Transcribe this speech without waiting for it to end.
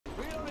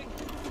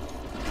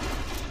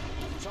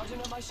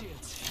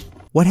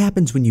What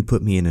happens when you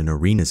put me in an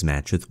arenas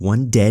match with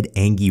one dead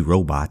Angie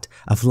robot,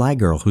 a fly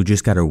girl who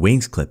just got her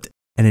wings clipped,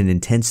 and an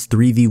intense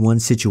 3v1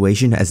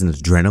 situation as an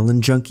adrenaline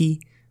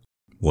junkie?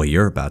 Well,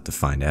 you're about to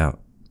find out.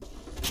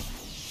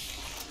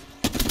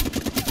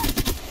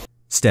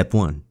 Step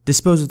 1.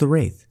 Dispose of the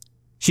Wraith.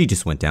 She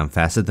just went down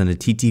faster than a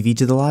TTV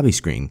to the lobby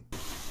screen.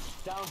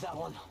 Down that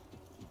one.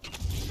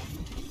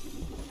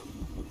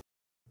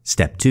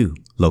 Step 2.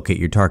 Locate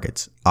your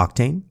targets.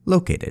 Octane,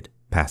 located.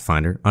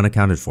 Pathfinder,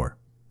 unaccounted for.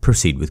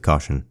 Proceed with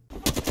caution.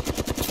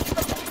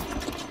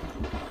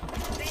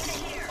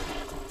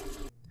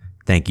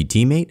 Thank you,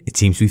 teammate. It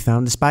seems we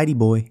found the Spidey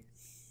boy.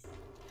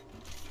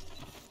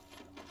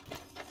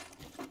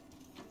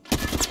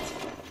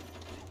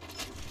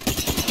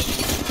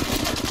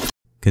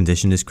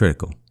 Condition is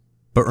critical.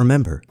 But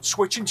remember,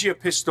 switching to your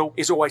pistol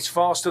is always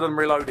faster than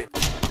reloading.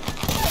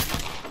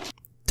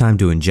 Time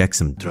to inject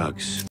some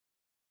drugs.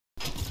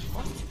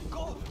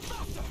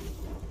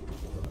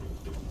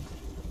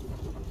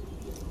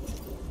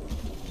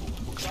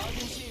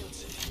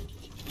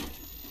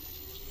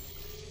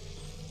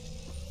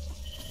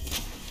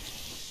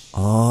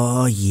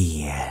 Oh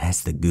yeah,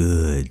 that's the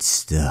good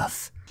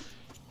stuff.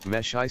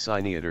 Mesh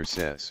Isiniator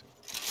says.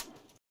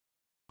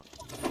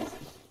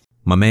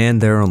 My man,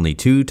 there are only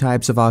two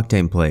types of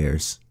Octane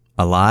players.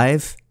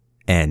 Alive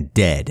and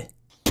dead.